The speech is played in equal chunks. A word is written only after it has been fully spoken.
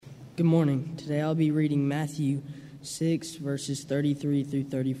Good morning. Today I'll be reading Matthew 6, verses 33 through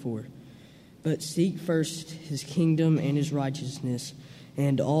 34. But seek first his kingdom and his righteousness,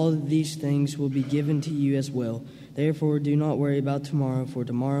 and all these things will be given to you as well. Therefore, do not worry about tomorrow, for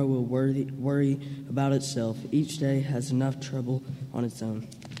tomorrow will worry about itself. Each day has enough trouble on its own.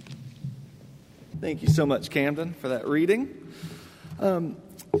 Thank you so much, Camden, for that reading.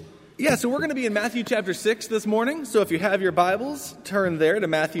 So we're going to be in Matthew chapter 6 this morning. So if you have your Bibles, turn there to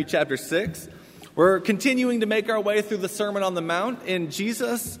Matthew chapter 6. We're continuing to make our way through the Sermon on the Mount, and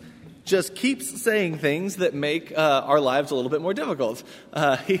Jesus just keeps saying things that make our lives a little bit more difficult.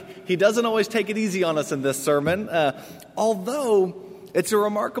 He doesn't always take it easy on us in this sermon, although it's a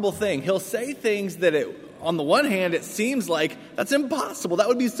remarkable thing. He'll say things that on the one hand, it seems like that's impossible. That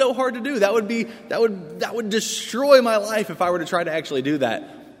would be so hard to do. That would destroy my life if I were to try to actually do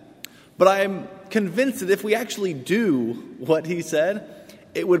that. But I'm convinced that if we actually do what he said,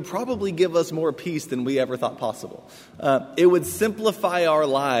 it would probably give us more peace than we ever thought possible. It would simplify our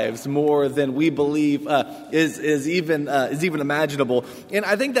lives more than we believe is even imaginable. And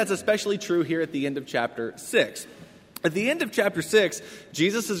I think that's especially true here at the end of chapter 6. At the end of chapter 6,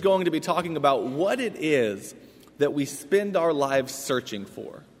 Jesus is going to be talking about what it is that we spend our lives searching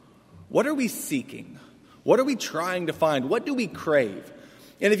for. What are we seeking? What are we trying to find? What do we crave?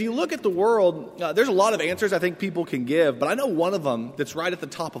 And if you look at the world, there's a lot of answers I think people can give, but I know one of them that's right at the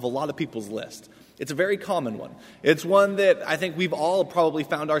top of a lot of people's list. It's a very common one. It's one that I think we've all probably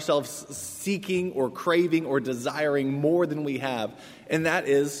found ourselves seeking or craving or desiring more than we have, and that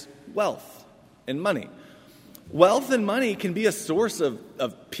is wealth and money. Wealth and money can be a source of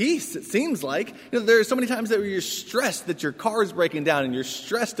peace, it seems like. There are so many times that you're stressed that your car is breaking down, and you're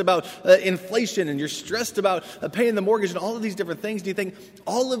stressed about inflation, and you're stressed about paying the mortgage and all of these different things. And you think,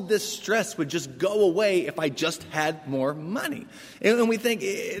 all of this stress would just go away if I just had more money. And we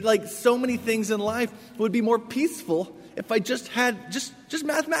think, like so many things in life would be more peaceful if I just had, just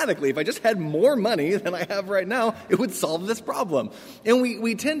mathematically, if I just had more money than I have right now, it would solve this problem. And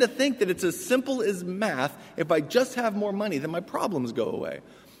we tend to think that it's as simple as math. If I just have more money, then my problems go away.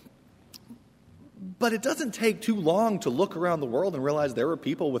 But it doesn't take too long to look around the world and realize there are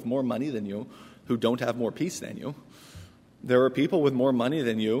people with more money than you who don't have more peace than you. There are people with more money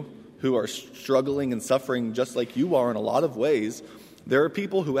than you who are struggling and suffering just like you are in a lot of ways. There are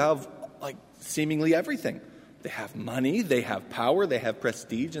people who have seemingly everything. They have money, they have power, they have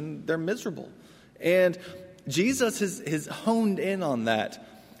prestige, and they're miserable. And Jesus has honed in on that.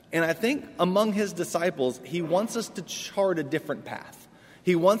 And I think among his disciples, he wants us to chart a different path.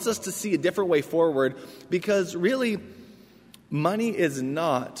 He wants us to see a different way forward, because really, money is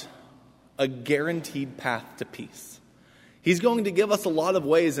not a guaranteed path to peace. He's going to give us a lot of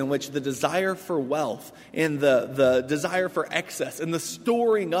ways in which the desire for wealth and the desire for excess and the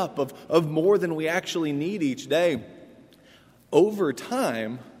storing up of more than we actually need each day, over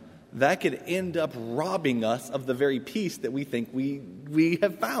time, that could end up robbing us of the very peace that we think we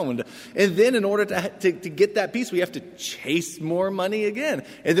have found. And then in order to get that peace, we have to chase more money again.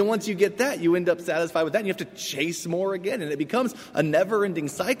 And then once you get that, you end up satisfied with that, and you have to chase more again. And it becomes a never-ending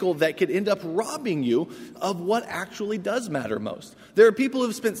cycle that could end up robbing you of what actually does matter most. There are people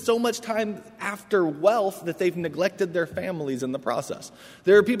who've spent so much time after wealth that they've neglected their families in the process.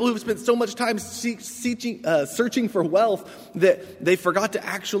 There are people who've spent so much time searching for wealth that they forgot to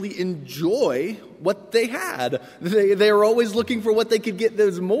actually enjoy what they had. They were always looking for what they could get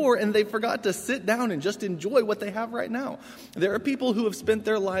those more, and they forgot to sit down and just enjoy what they have right now. There are people who have spent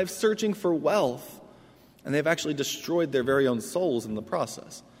their lives searching for wealth, and they've actually destroyed their very own souls in the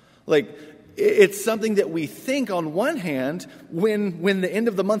process. It's something that we think on one hand, when the end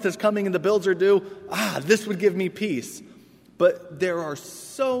of the month is coming and the bills are due, this would give me peace. But there are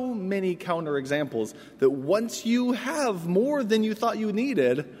so many counterexamples that once you have more than you thought you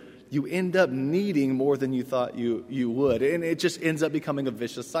needed, you end up needing more than you thought you would. And it just ends up becoming a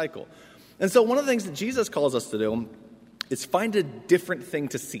vicious cycle. And so one of the things that Jesus calls us to do is find a different thing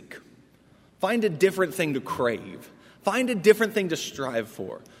to seek. Find a different thing to crave. Find a different thing to strive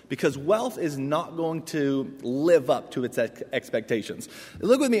for. Because wealth is not going to live up to its expectations.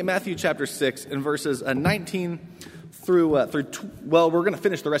 Look with me at Matthew chapter 6 and verses 19 through we're going to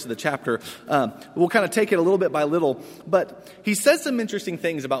finish the rest of the chapter. We'll kind of take it a little bit by little. But he says some interesting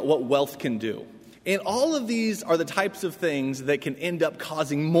things about what wealth can do. And all of these are the types of things that can end up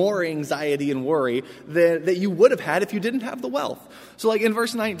causing more anxiety and worry that you would have had if you didn't have the wealth. So in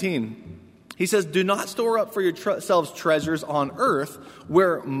verse 19, he says, "Do not store up for yourselves treasures on earth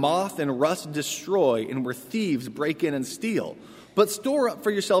where moth and rust destroy and where thieves break in and steal. But store up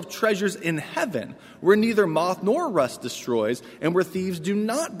for yourself treasures in heaven, where neither moth nor rust destroys, and where thieves do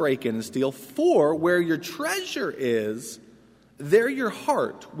not break in and steal. For where your treasure is, there your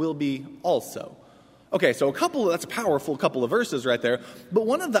heart will be also. Okay, so that's a powerful couple of verses right there. But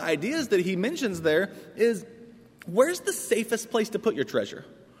one of the ideas that he mentions there is, where's the safest place to put your treasure?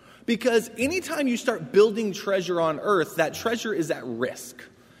 Because anytime you start building treasure on earth, that treasure is at risk.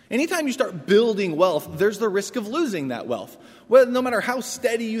 Anytime you start building wealth, there's the risk of losing that wealth. Well, no matter how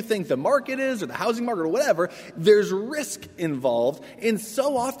steady you think the market is or the housing market or whatever, there's risk involved. And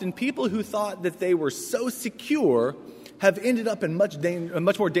so often people who thought that they were so secure have ended up in much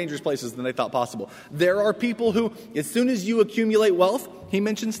more dangerous places than they thought possible. There are people who, as soon as you accumulate wealth, he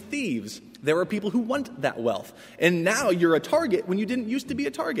mentions thieves. There are people who want that wealth. And now you're a target when you didn't used to be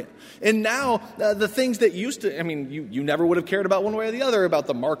a target. And now the things that used to, you never would have cared about one way or the other about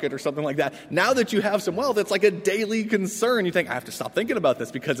the market or something like that. Now that you have some wealth, it's like a daily concern. You think, I have to stop thinking about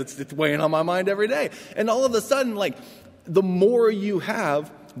this because it's weighing on my mind every day. And all of a sudden, the more you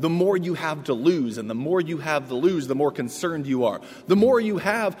have, the more you have to lose. And the more you have to lose, the more concerned you are. The more you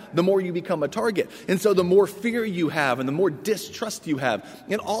have, the more you become a target. And so the more fear you have and the more distrust you have.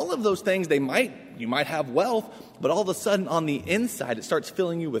 And all of those things, you might have wealth, but all of a sudden on the inside, it starts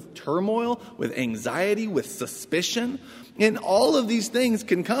filling you with turmoil, with anxiety, with suspicion. And all of these things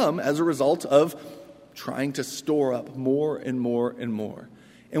can come as a result of trying to store up more and more and more.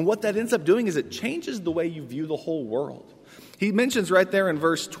 And what that ends up doing is it changes the way you view the whole world. He mentions right there in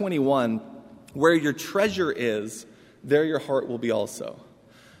verse 21, where your treasure is, there your heart will be also.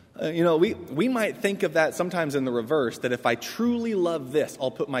 We might think of that sometimes in the reverse, that if I truly love this,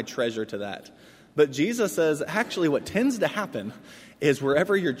 I'll put my treasure to that. But Jesus says, actually, what tends to happen is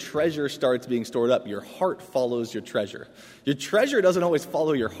wherever your treasure starts being stored up, your heart follows your treasure. Your treasure doesn't always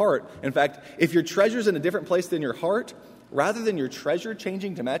follow your heart. In fact, if your treasure's in a different place than your heart, rather than your treasure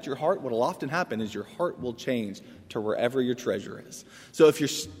changing to match your heart, what will often happen is your heart will change to wherever your treasure is. So if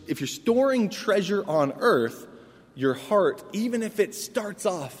you're storing treasure on earth, your heart, even if it starts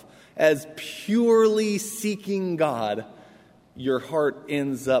off as purely seeking God, your heart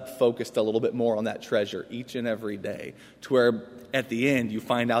ends up focused a little bit more on that treasure each and every day, to where at the end you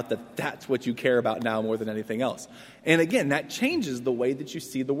find out that that's what you care about now more than anything else. And again, that changes the way that you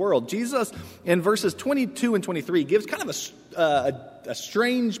see the world. Jesus, in verses 22 and 23, gives kind of a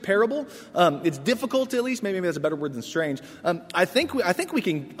strange parable. It's difficult, at least. Maybe that's a better word than strange. I think we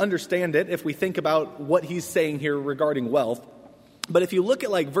can understand it if we think about what he's saying here regarding wealth. But if you look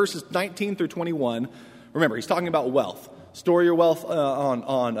at verses 19 through 21, remember, he's talking about wealth. Store your wealth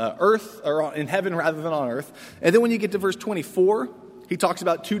on earth, or in heaven rather than on earth. And then when you get to verse 24, he talks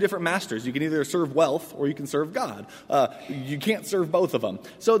about two different masters. You can either serve wealth or you can serve God. You can't serve both of them.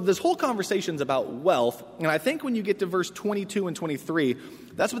 So this whole conversation's about wealth. And I think when you get to verse 22 and 23,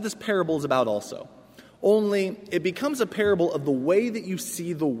 that's what this parable is about also. Only it becomes a parable of the way that you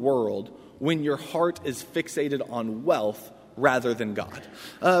see the world when your heart is fixated on wealth rather than God.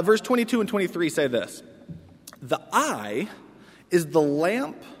 Verse 22 and 23 say this: the eye is the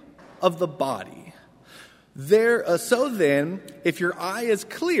lamp of the body. So then, if your eye is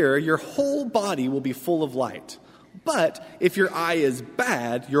clear, your whole body will be full of light. But if your eye is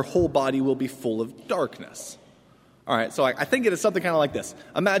bad, your whole body will be full of darkness. All right, so I think it is something kind of like this.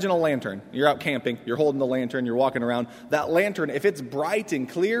 Imagine a lantern. You're out camping. You're holding the lantern. You're walking around. That lantern, if it's bright and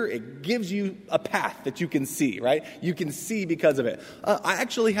clear, it gives you a path that you can see, right? You can see because of it. I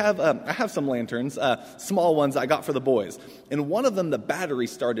actually have some lanterns, small ones I got for the boys. And one of them, the battery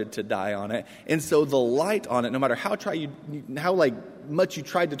started to die on it. And so the light on it, no matter how much you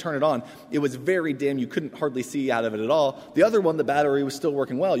tried to turn it on, it was very dim. You couldn't hardly see out of it at all. The other one, the battery was still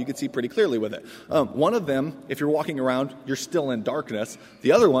working well. You could see pretty clearly with it. One of them, if you're walking around, you're still in darkness.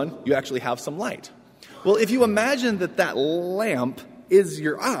 The other one, you actually have some light. Well, if you imagine that lamp is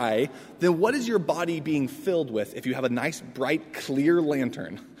your eye, then what is your body being filled with if you have a nice, bright, clear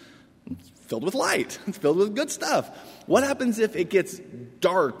lantern? It's filled with light. It's filled with good stuff. What happens if it gets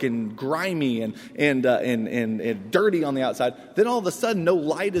dark and grimy and dirty on the outside? Then all of a sudden, no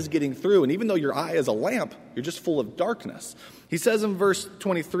light is getting through. And even though your eye is a lamp, you're just full of darkness. He says in verse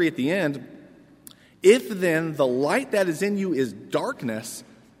 23 at the end, if then the light that is in you is darkness,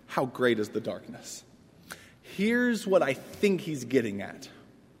 how great is the darkness? Here's what I think he's getting at.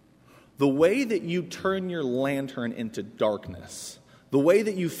 The way that you turn your lantern into darkness, the way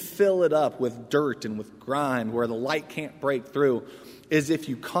that you fill it up with dirt and with grime where the light can't break through, is if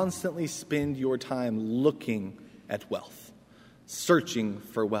you constantly spend your time looking at wealth. searching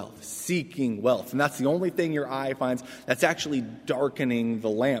for wealth, seeking wealth. And that's the only thing your eye finds that's actually darkening the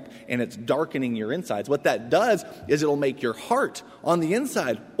lamp, and it's darkening your insides. What that does is it'll make your heart on the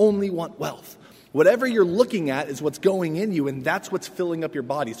inside only want wealth. Whatever you're looking at is what's going in you, and that's what's filling up your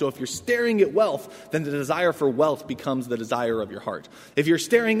body. So if you're staring at wealth, then the desire for wealth becomes the desire of your heart. If you're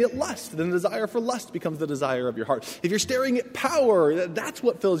staring at lust, then the desire for lust becomes the desire of your heart. If you're staring at power, that's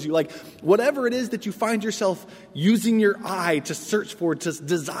what fills you. Like whatever it is that you find yourself using your eye to search for, to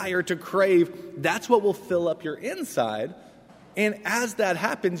desire, to crave, that's what will fill up your inside. And as that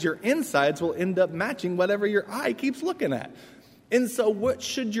happens, your insides will end up matching whatever your eye keeps looking at. And so what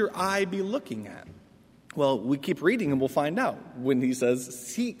should your eye be looking at? Well, we keep reading and we'll find out when he says,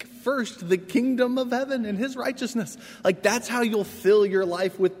 seek first the kingdom of heaven and his righteousness. Like that's how you'll fill your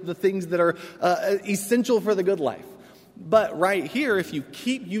life with the things that are essential for the good life. But right here, if you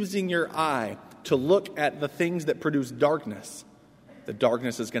keep using your eye to look at the things that produce darkness, the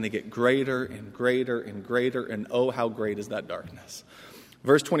darkness is going to get greater and greater and greater. And oh, how great is that darkness?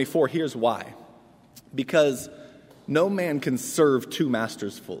 Verse 24, here's why. Because no man can serve two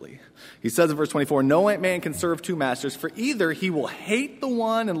masters fully. He says in verse 24, no man can serve two masters, for either he will hate the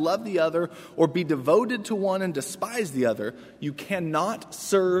one and love the other, or be devoted to one and despise the other. You cannot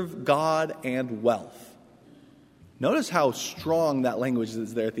serve God and wealth. Notice how strong that language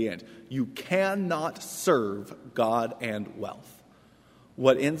is there at the end. You cannot serve God and wealth.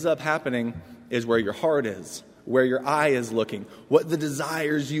 What ends up happening is where your heart is, where your eye is looking, what the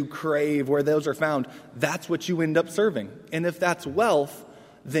desires you crave, where those are found, that's what you end up serving. And if that's wealth,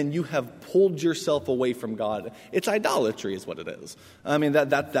 then you have pulled yourself away from God. It's idolatry is what it is. I mean,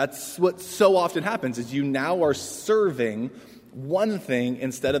 that's what so often happens is you now are serving one thing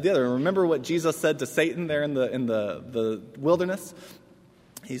instead of the other. And remember what Jesus said to Satan there in the wilderness?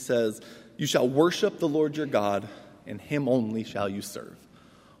 He says, you shall worship the Lord your God, and him only shall you serve.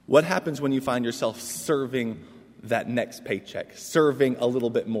 What happens when you find yourself serving that next paycheck, serving a little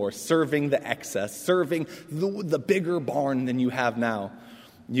bit more, serving the excess, serving the bigger barn than you have now?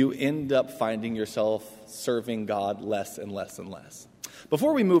 You end up finding yourself serving God less and less and less.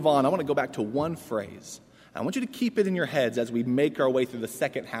 Before we move on, I want to go back to one phrase. I want you to keep it in your heads as we make our way through the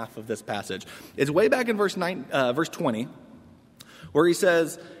second half of this passage. It's way back in verse 20, where he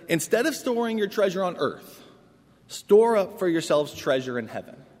says, instead of storing your treasure on earth, store up for yourselves treasure in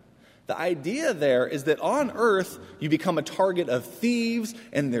heaven. The idea there is that on earth, you become a target of thieves,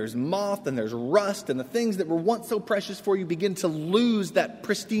 and there's moth, and there's rust, and the things that were once so precious for you begin to lose that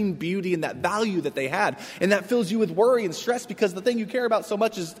pristine beauty and that value that they had. And that fills you with worry and stress because the thing you care about so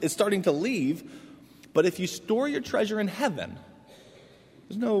much is starting to leave. But if you store your treasure in heaven,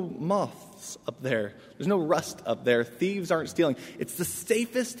 there's no moths up there. There's no rust up there. Thieves aren't stealing. It's the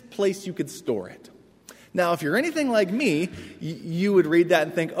safest place you could store it. Now, if you're anything like me, you would read that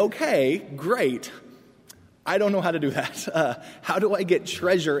and think, okay, great. I don't know how to do that. How do I get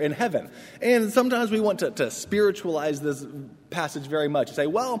treasure in heaven? And sometimes we want to spiritualize this passage very much. Say,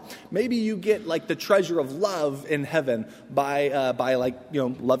 well, maybe you get like the treasure of love in heaven by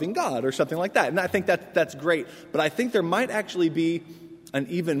loving God or something like that. And I think that's great. But I think there might actually be an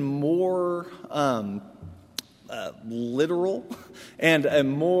even more literal and a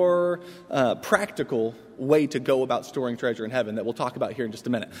more practical way to go about storing treasure in heaven that we'll talk about here in just a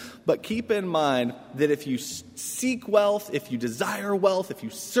minute. But keep in mind that if you seek wealth, if you desire wealth, if you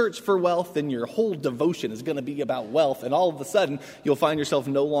search for wealth, then your whole devotion is going to be about wealth, and all of a sudden you'll find yourself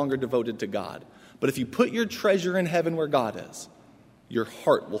no longer devoted to God. But if you put your treasure in heaven where God is, your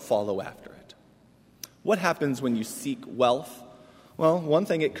heart will follow after it. What happens when you seek wealth? Well, one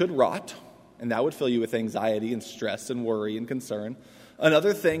thing, it could rot, and that would fill you with anxiety and stress and worry and concern.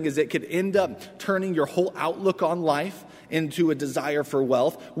 Another thing is it could end up turning your whole outlook on life into a desire for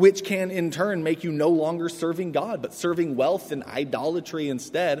wealth, which can in turn make you no longer serving God, but serving wealth and idolatry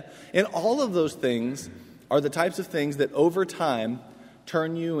instead. And all of those things are the types of things that over time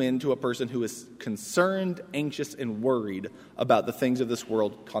turn you into a person who is concerned, anxious, and worried about the things of this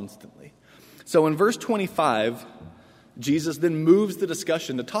world constantly. So in verse 25, Jesus then moves the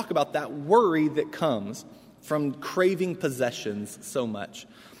discussion to talk about that worry that comes from craving possessions so much.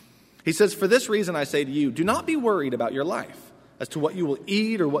 He says, for this reason I say to you, do not be worried about your life as to what you will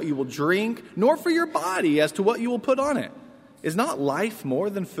eat or what you will drink, nor for your body as to what you will put on it. Is not life more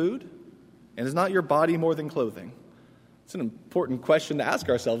than food? And is not your body more than clothing? It's an important question to ask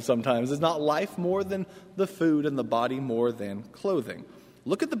ourselves sometimes. Is not life more than the food and the body more than clothing?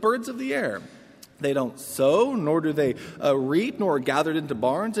 Look at the birds of the air. They don't sow, nor do they reap, nor are gathered into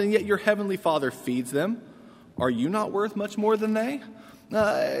barns, and yet your heavenly Father feeds them. Are you not worth much more than they?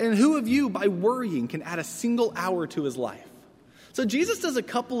 And who of you, by worrying, can add a single hour to his life? So Jesus does a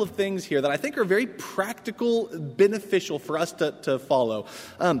couple of things here that I think are very practical, beneficial for us to follow.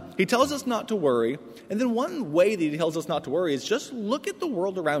 He tells us not to worry, and then one way that he tells us not to worry is just look at the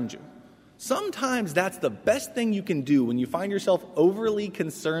world around you. Sometimes that's the best thing you can do when you find yourself overly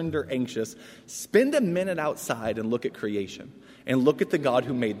concerned or anxious. Spend a minute outside and look at creation. And look at the God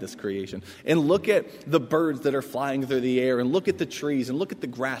who made this creation. And look at the birds that are flying through the air. And look at the trees. And look at the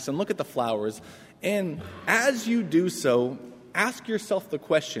grass. And look at the flowers. And as you do so, ask yourself the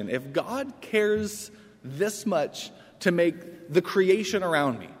question, if God cares this much to make the creation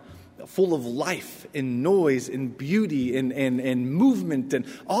around me full of life and noise and beauty and movement and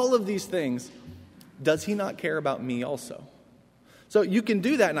all of these things, does he not care about me also? So you can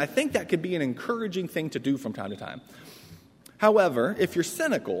do that, and I think that could be an encouraging thing to do from time to time. However, if you're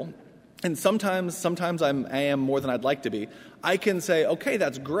cynical, and sometimes I am more than I'd like to be, I can say, okay,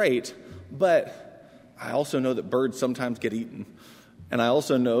 that's great, but I also know that birds sometimes get eaten. And I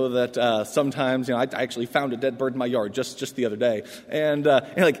also know that sometimes, I actually found a dead bird in my yard just the other day. And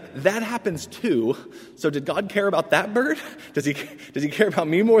that happens too. So did God care about that bird? Does he care about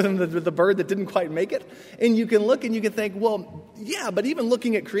me more than the bird that didn't quite make it? And you can look and you can think, well, yeah, but even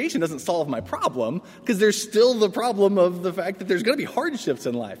looking at creation doesn't solve my problem, because there's still the problem of the fact that there's going to be hardships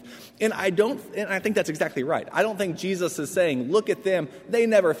in life. And I think that's exactly right. I don't think Jesus is saying, look at them, they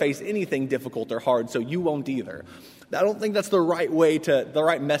never face anything difficult or hard, so you won't either. I don't think that's the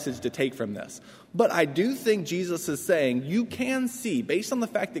right message to take from this. But I do think Jesus is saying you can see, based on the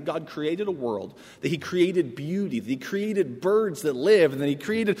fact that God created a world, that he created beauty, that he created birds that live, and that he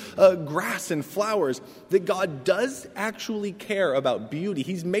created grass and flowers, that God does actually care about beauty.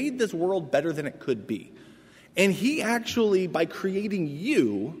 He's made this world better than it could be. And he actually, by creating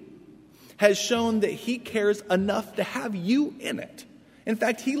you, has shown that he cares enough to have you in it. In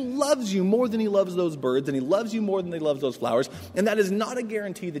fact, he loves you more than he loves those birds, and he loves you more than he loves those flowers, and that is not a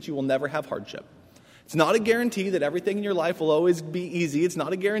guarantee that you will never have hardship. It's not a guarantee that everything in your life will always be easy. It's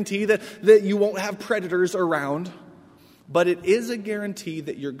not a guarantee that you won't have predators around, but it is a guarantee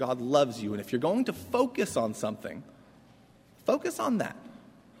that your God loves you, and if you're going to focus on something, focus on that.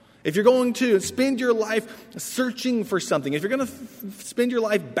 If you're going to spend your life searching for something, if you're going to spend your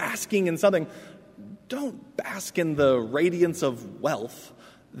life basking in something, don't bask in the radiance of wealth.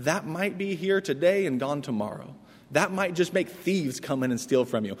 That might be here today and gone tomorrow. That might just make thieves come in and steal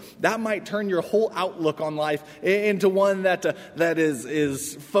from you. That might turn your whole outlook on life into one that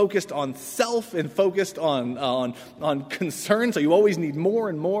is focused on self and focused on concern, so you always need more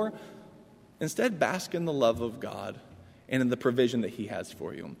and more. Instead, bask in the love of God and in the provision that he has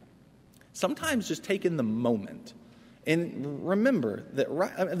for you. Sometimes just take in the moment. And remember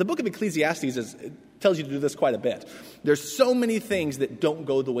that the book of Ecclesiastes tells you to do this quite a bit. There's so many things that don't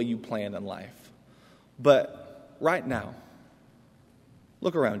go the way you plan in life. But right now,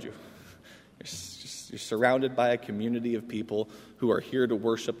 look around you. You're surrounded by a community of people who are here to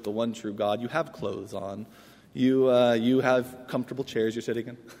worship the one true God. You have clothes on. You have comfortable chairs you're sitting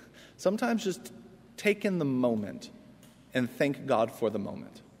in. Sometimes just take in the moment and thank God for the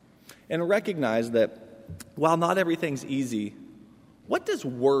moment. And recognize that while not everything's easy, what does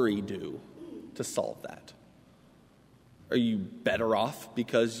worry do to solve that? Are you better off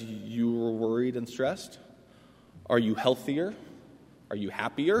because you were worried and stressed? Are you healthier? Are you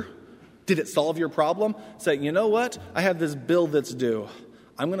happier? Did it solve your problem? Say, you know what? I have this bill that's due.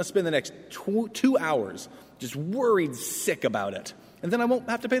 I'm going to spend the next 2 hours just worried sick about it. And then I won't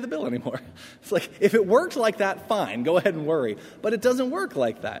have to pay the bill anymore. It's like, if it worked like that, fine, go ahead and worry. But it doesn't work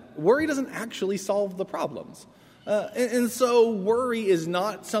like that. Worry doesn't actually solve the problems. And so worry is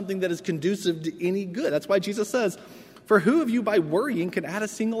not something that is conducive to any good. That's why Jesus says, for who of you by worrying can add a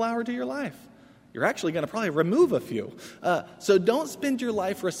single hour to your life? You're actually going to probably remove a few. So don't spend your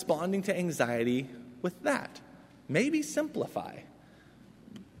life responding to anxiety with that. Maybe simplify.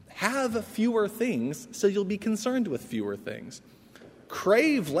 Have fewer things so you'll be concerned with fewer things.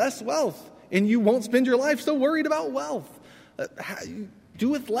 Crave less wealth, and you won't spend your life so worried about wealth. Do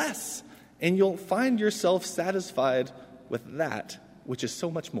with less, and you'll find yourself satisfied with that, which is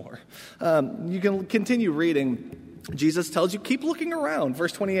so much more. You can continue reading. Jesus tells you, keep looking around.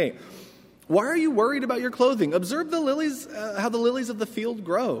 Verse 28. Why are you worried about your clothing? Observe the lilies, how the lilies of the field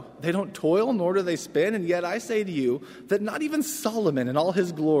grow. They don't toil, nor do they spin, and yet I say to you that not even Solomon in all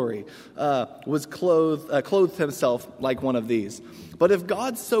his glory was clothed himself like one of these. But if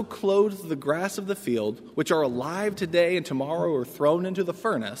God so clothes the grass of the field, which are alive today and tomorrow are thrown into the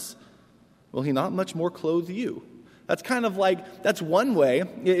furnace, will he not much more clothe you? That's kind of like, that's one way.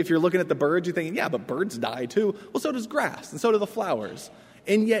 If you're looking at the birds, you're thinking, yeah, but birds die too. Well, so does grass, and so do the flowers.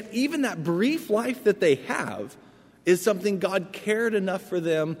 And yet, even that brief life that they have Is something God cared enough for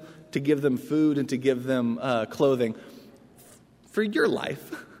them to give them food and to give them clothing. For your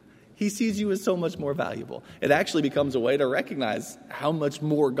life, he sees you as so much more valuable. It actually becomes a way to recognize how much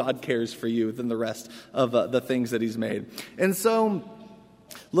more God cares for you than the rest of the things that he's made. And so,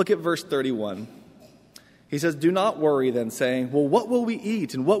 look at verse 31. He says, "Do not worry then, saying, well, what will we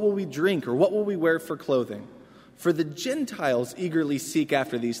eat, and what will we drink, or what will we wear for clothing? For the Gentiles eagerly seek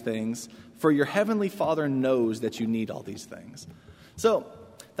after these things, for your heavenly Father knows that you need all these things." So,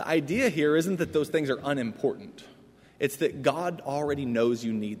 the idea here isn't that those things are unimportant. It's that God already knows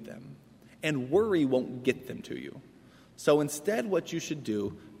you need them, and worry won't get them to you. So instead, what you should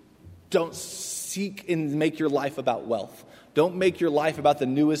do, don't seek and make your life about wealth. Don't make your life about the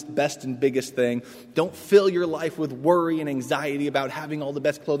newest, best, and biggest thing. Don't fill your life with worry and anxiety about having all the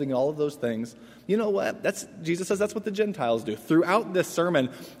best clothing and all of those things. You know what? Jesus says that's what the Gentiles do. Throughout this sermon,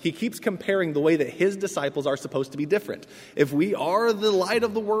 he keeps comparing the way that his disciples are supposed to be different. If we are the light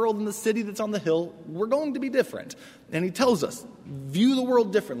of the world in the city that's on the hill, we're going to be different. And he tells us, view the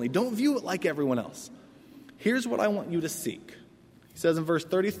world differently. Don't view it like everyone else. Here's what I want you to seek. He says in verse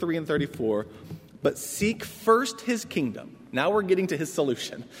 33 and 34, "But seek first his kingdom." Now we're getting to his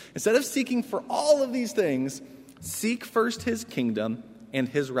solution. Instead of seeking for all of these things, seek first his kingdom and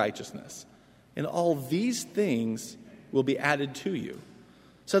his righteousness. And all these things will be added to you.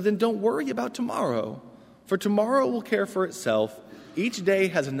 So then don't worry about tomorrow, for tomorrow will care for itself. Each day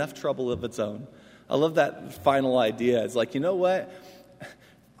has enough trouble of its own. I love that final idea. It's like, you know what?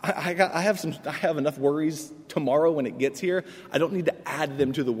 I have enough worries tomorrow when it gets here. I don't need to add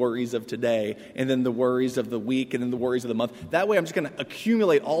them to the worries of today, and then the worries of the week, and then the worries of the month. That way I'm just going to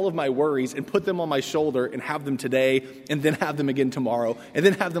accumulate all of my worries and put them on my shoulder and have them today, and then have them again tomorrow, and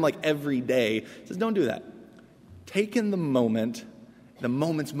then have them like every day. It says, don't do that. Take in the moment. The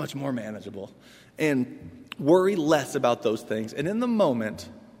moment's much more manageable. And worry less about those things. And in the moment,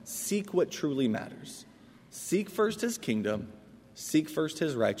 seek what truly matters. Seek first his kingdom. Seek first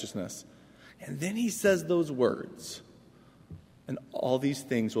his righteousness. And then he says those words, and all these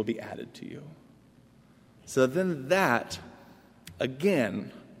things will be added to you. So then that,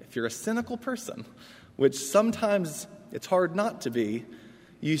 again, if you're a cynical person, which sometimes it's hard not to be,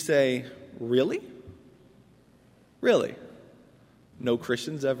 you say, really? Really? No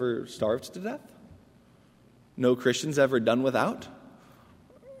Christians ever starved to death? No Christians ever done without?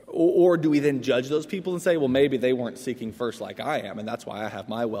 Or do we then judge those people and say, well, maybe they weren't seeking first like I am, and that's why I have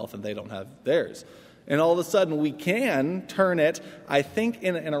my wealth and they don't have theirs? And all of a sudden we can turn it, I think,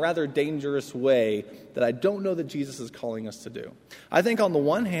 in a rather dangerous way that I don't know that Jesus is calling us to do. I think on the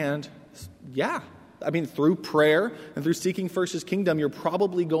one hand, through prayer and through seeking first his kingdom, you're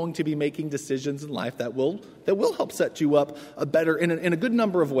probably going to be making decisions in life that will help set you up in a good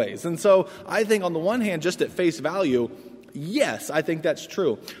number of ways. And so I think on the one hand, just at face value, yes, I think that's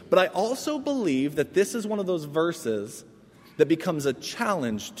true. But I also believe that this is one of those verses that becomes a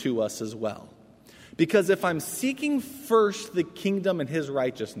challenge to us as well. Because if I'm seeking first the kingdom and his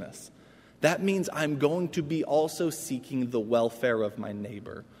righteousness, that means I'm going to be also seeking the welfare of my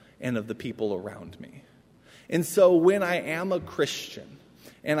neighbor and of the people around me. And so when I am a Christian,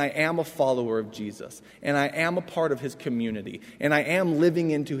 and I am a follower of Jesus, and I am a part of his community, and I am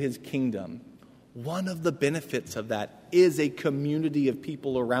living into his kingdom, one of the benefits of that is a community of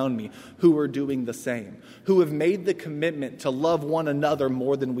people around me who are doing the same, who have made the commitment to love one another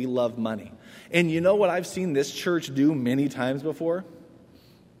more than we love money. And you know what I've seen this church do many times before?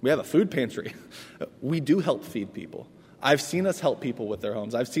 We have a food pantry. We do help feed people. I've seen us help people with their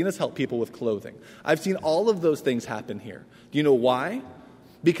homes. I've seen us help people with clothing. I've seen all of those things happen here. Do you know why?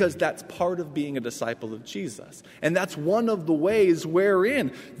 Because that's part of being a disciple of Jesus. And that's one of the ways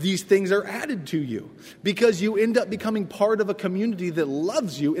wherein these things are added to you. Because you end up becoming part of a community that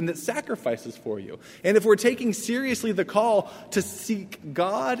loves you and that sacrifices for you. And if we're taking seriously the call to seek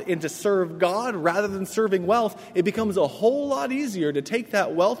God and to serve God rather than serving wealth, it becomes a whole lot easier to take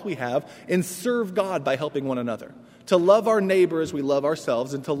that wealth we have and serve God by helping one another. To love our neighbor as we love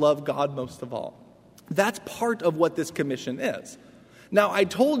ourselves, and to love God most of all. That's part of what this commission is. Now, I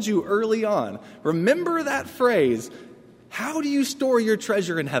told you early on, remember that phrase, how do you store your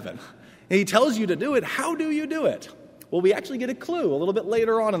treasure in heaven? And he tells you to do it. How do you do it? Well, we actually get a clue a little bit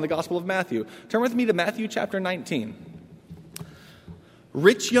later on in the Gospel of Matthew. Turn with me to Matthew chapter 19.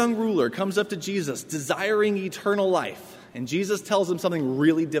 Rich young ruler comes up to Jesus desiring eternal life. And Jesus tells him something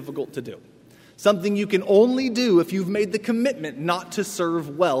really difficult to do. Something you can only do if you've made the commitment not to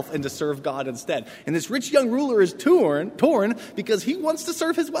serve wealth and to serve God instead. And this rich young ruler is torn because he wants to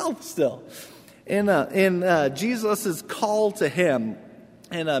serve his wealth still. And Jesus' call to him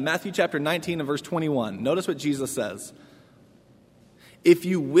In Matthew chapter 19 and verse 21, notice what Jesus says. If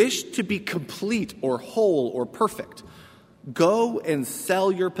you wish to be complete or whole or perfect, go and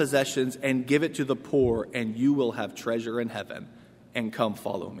sell your possessions and give it to the poor, and you will have treasure in heaven, and come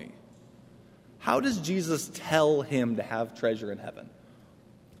follow me. How does Jesus tell him to have treasure in heaven?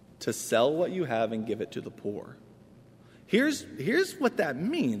 To sell what you have and give it to the poor. Here's what that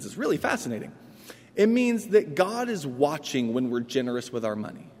means. It's really fascinating. It means that God is watching when we're generous with our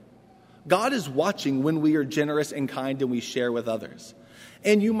money. God is watching when we are generous and kind and we share with others.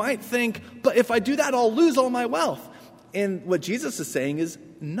 And you might think, but if I do that, I'll lose all my wealth. And what Jesus is saying is,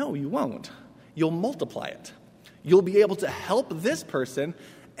 no, you won't. You'll multiply it. You'll be able to help this person,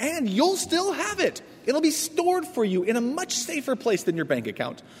 and you'll still have it. It'll be stored for you in a much safer place than your bank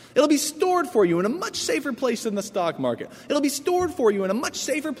account. It'll be stored for you in a much safer place than the stock market. It'll be stored for you in a much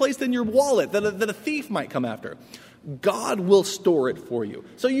safer place than your wallet that a thief might come after. God will store it for you.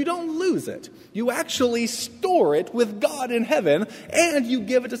 So you don't lose it. You actually store it with God in heaven, and you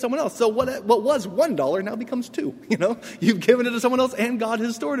give it to someone else. So what was $1 now becomes $2. You've given it to someone else, and God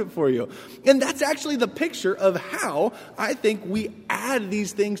has stored it for you. And that's actually the picture of how I think we add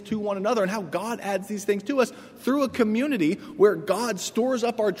these things to one another, and how God adds these things to us through a community where God stores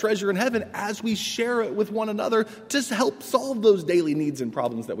up our treasure in heaven as we share it with one another to help solve those daily needs and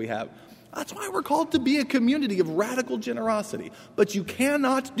problems that we have. That's why we're called to be a community of radical generosity. But you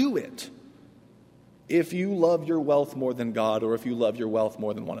cannot do it if you love your wealth more than God, or if you love your wealth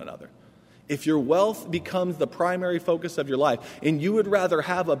more than one another. If your wealth becomes the primary focus of your life, and you would rather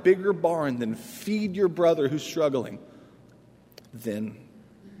have a bigger barn than feed your brother who's struggling, then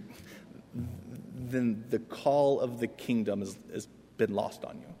the call of the kingdom has been lost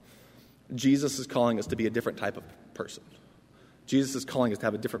on you. Jesus is calling us to be a different type of person. Jesus is calling us to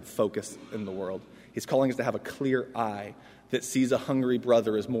have a different focus in the world. He's calling us to have a clear eye that sees a hungry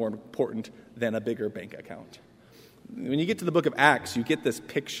brother as more important than a bigger bank account. When you get to the book of Acts, you get this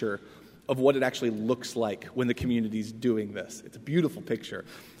picture of what it actually looks like when the community's doing this. It's a beautiful picture.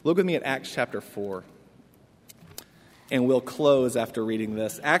 Look with me at Acts chapter 4. And we'll close after reading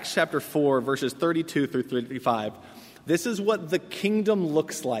this. Acts chapter 4, verses 32 through 35. This is what the kingdom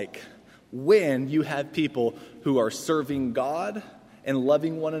looks like when you have people who are serving God and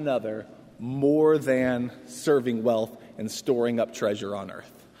loving one another more than serving wealth and storing up treasure on earth.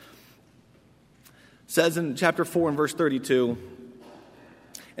 It says in chapter 4 and verse 32,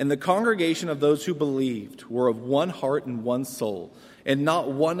 "And the congregation of those who believed were of one heart and one soul, and not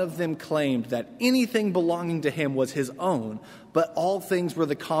one of them claimed that anything belonging to him was his own, but all things were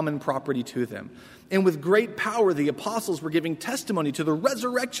the common property to them. And with great power the apostles were giving testimony to the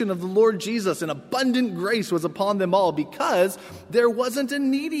resurrection of the Lord Jesus, and abundant grace was upon them all, because there wasn't a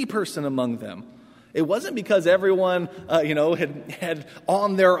needy person among them." It wasn't because everyone, had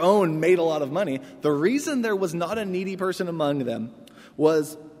on their own made a lot of money. The reason there was not a needy person among them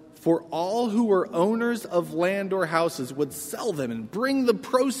was for all who were owners of land or houses would sell them and bring the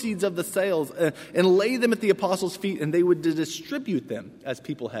proceeds of the sales and lay them at the apostles' feet, and they would distribute them as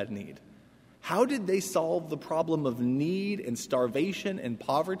people had need. How did they solve the problem of need and starvation and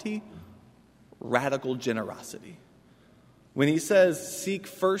poverty? Radical generosity. When he says, seek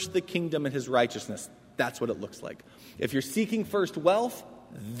first the kingdom and his righteousness, that's what it looks like. If you're seeking first wealth,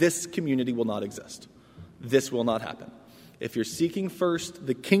 this community will not exist. This will not happen. If you're seeking first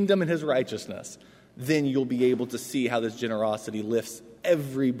the kingdom and his righteousness, then you'll be able to see how this generosity lifts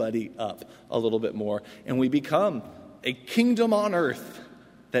everybody up a little bit more. And we become a kingdom on earth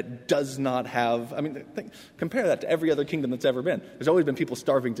that does not have, compare that to every other kingdom that's ever been. There's always been people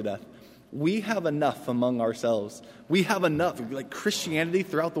starving to death. We have enough among ourselves. We have enough. Like Christianity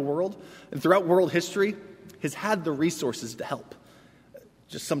throughout the world and throughout world history has had the resources to help.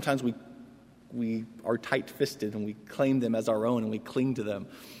 Just sometimes we are tight-fisted and we claim them as our own and we cling to them.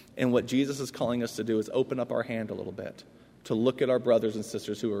 And what Jesus is calling us to do is open up our hand a little bit to look at our brothers and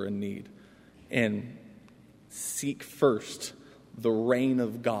sisters who are in need and seek first the reign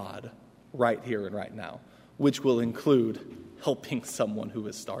of God right here and right now, which will include helping someone who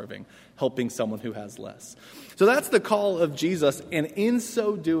is starving, helping someone who has less. So that's the call of Jesus, and in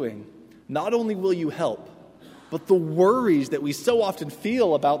so doing, not only will you help, but the worries that we so often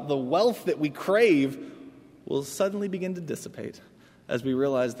feel about the wealth that we crave will suddenly begin to dissipate as we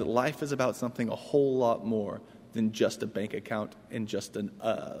realize that life is about something a whole lot more than just a bank account and just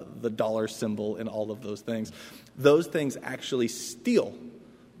the dollar symbol and all of those things. Those things actually steal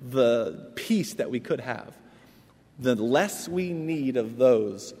the peace that we could have. The less we need of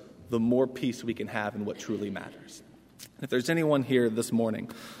those, the more peace we can have in what truly matters. If there's anyone here this morning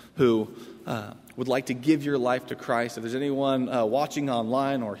who would like to give your life to Christ, if there's anyone watching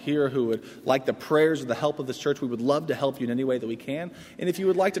online or here who would like the prayers or the help of this church, we would love to help you in any way that we can. And if you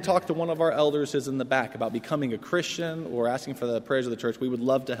would like to talk to one of our elders who's in the back about becoming a Christian or asking for the prayers of the church, we would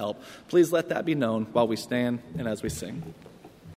love to help. Please let that be known while we stand and as we sing.